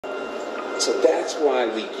So that's why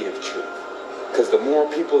we give truth. Because the more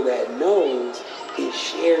people that knows, it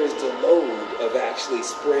shares the load of actually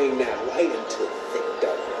spraying that light into thick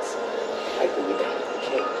darkness. Like when we got in the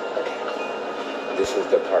cave. Okay. This is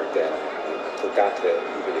the part that I forgot to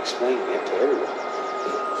even explain it to everyone.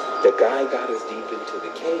 The guy got us deep into the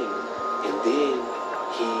cave, and then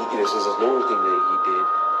this was a normal thing that he did.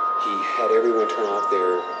 He had everyone turn off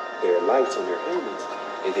their lights on their helmets,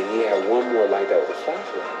 and then he had one more light that was a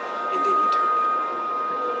flashlight, and then he turned it on.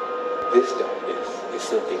 This darkness is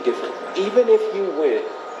something different. Even if you went...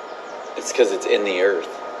 It's because it's in the earth.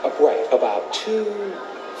 Right, about 2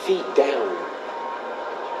 feet down,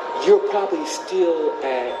 you're probably still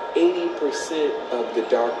at 80% of the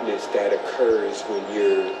darkness that occurs when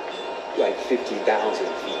you're like 50,000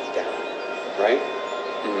 feet down, right?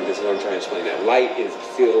 This is what I'm trying to explain. That light is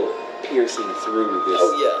still piercing through this,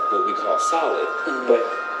 what we call solid. But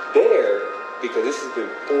there, because this has been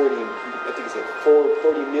 40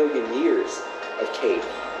 million years of cave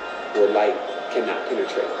where light cannot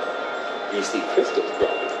penetrate. You see crystals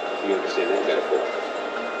growing, if you understand that metaphor.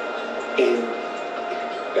 And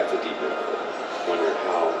that's a deep metaphor. Wondering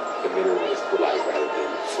how the minerals light rather than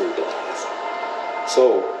through the glass.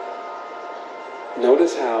 So, I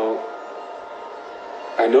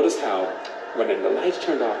noticed how when the lights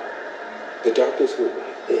turned off, the darkness went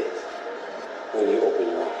like this. When you open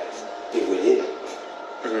your eyes, it went in.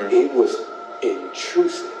 It was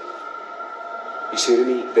intrusive. You see what I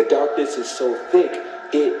mean? The darkness is so thick,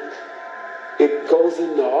 it goes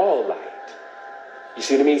into all light. You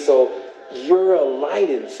see what I mean? So you're a light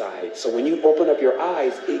inside. So when you open up your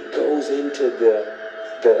eyes, it goes into the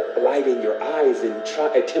light in your eyes and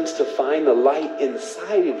attempts to find the light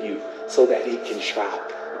inside of you so that it can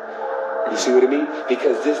shroud. You see what I mean?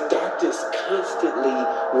 Because this darkness constantly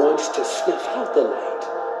wants to snuff out the light.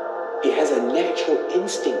 It has a natural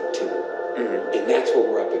instinct to it. And that's what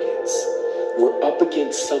we're up against. We're up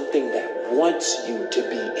against something that wants you to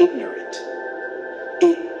be ignorant.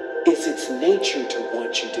 It's its nature to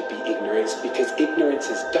want you to be ignorant because ignorance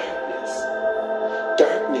is darkness.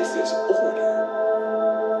 Darkness is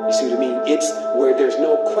order. You see what I mean? It's where there's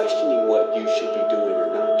no questioning what you should be doing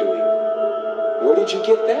or not doing. Where did you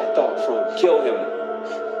get that thought from? Kill him.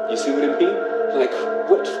 You see what I mean? Like,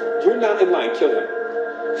 what? You're not in line. Kill him.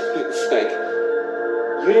 It's like,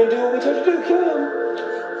 you didn't do what we told you to do. Kill him.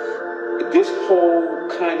 This whole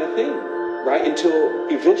kind of thing, right? Until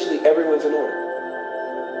eventually everyone's in order.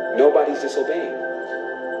 Nobody's disobeying.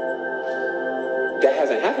 That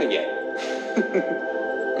hasn't happened yet.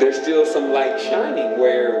 There's still some light shining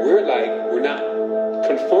where we're not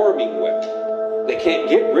conforming with. They can't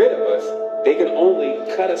get rid of us. They can only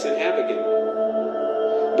cut us in half again.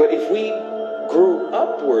 But if we grew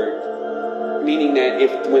upward, meaning that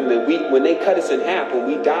when they cut us in half, when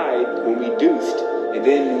we died, when we deuced, and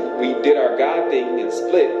then we did our God thing and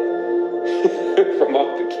split from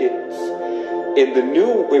all the kids. In the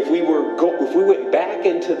new, if we went back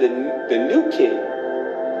into the new kid,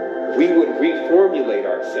 we would reformulate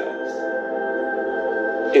ourselves.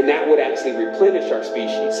 And that would actually replenish our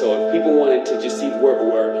species. So if people wanted to just see where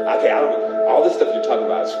okay, all this stuff you're talking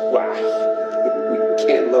about is, wow, we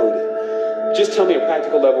can't load it. Just tell me a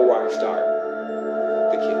practical level where I start.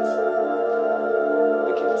 The kids.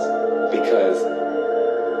 Because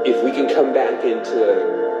if we can come back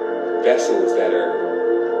into vessels that are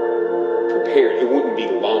prepared, it wouldn't be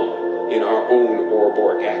long in our own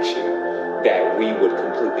Ouroboros action that we would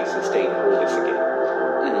completely sustain wholeness again.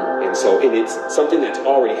 And it's something that's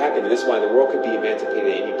already happened, and this is why the world could be emancipated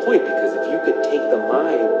at any point, because if you could take the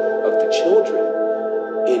mind of the children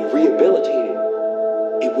and rehabilitate it,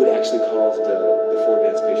 it would actually cause the full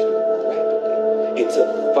emancipation of the world rapidly. It's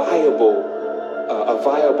a viable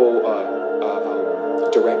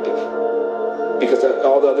directive, because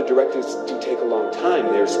all the other directives do take a long time.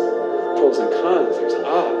 There's pros and cons, there's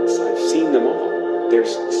odds. I've seen them all.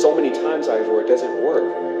 There's so many times where it doesn't work.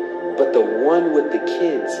 But the one with the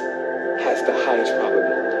kids has the highest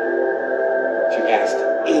probability. If you asked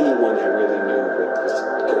anyone that really knew what was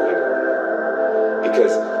going on.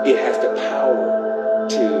 Because it has the power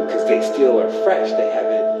to, because they still are fresh. They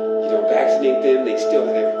haven't, vaccinate them. They still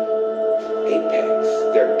have their apex.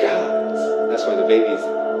 They're gods. That's why the babies,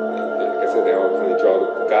 like I said, they draw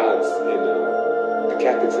the gods in the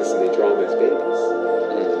Catholic system. They draw them as babies.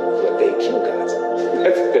 But they kill gods.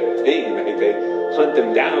 That's the thing. Like they hunt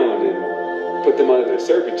them down and put them under their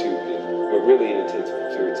servitude. But really, in intense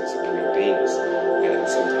purity, supreme beings, and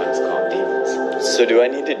sometimes called demons. So, do I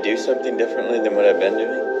need to do something differently than what I've been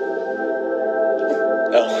doing?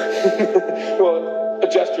 Oh, well,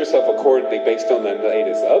 adjust yourself accordingly based on the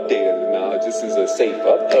latest update of the knowledge. This is a safe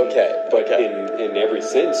update. Okay. But okay. in every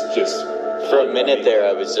sense, just for a minute there,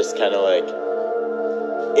 I was just kind of like,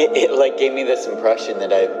 it like gave me this impression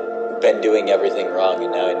that I've been doing everything wrong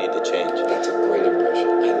and now I need to change. That's a great impression.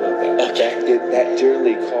 I love that. Okay. That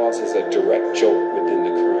generally causes a direct jolt within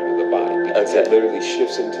the current of the body because it literally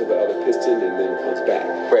shifts into the other piston and then comes back.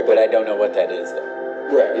 Right, but I don't know what that is though.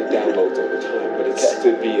 Right, it downloads over time, but it's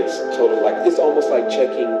to be a total, like, it's almost like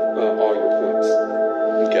checking all your points.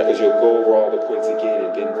 Okay. Because you'll go over all the points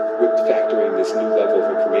again and then with factoring this new level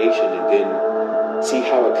of information and then see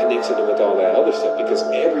how it connects it with all that other stuff. Because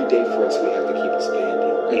every day for us, we have to keep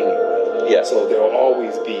expanding. Yeah. So there'll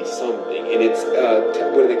always be something. And it's, what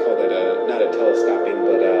do they call that? Not a telescoping,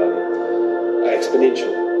 but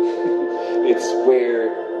exponential. It's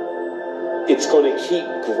where it's going to keep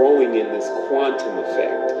growing in this quantum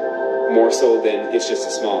effect, more so than it's just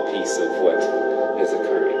a small piece of what is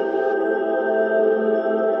occurring.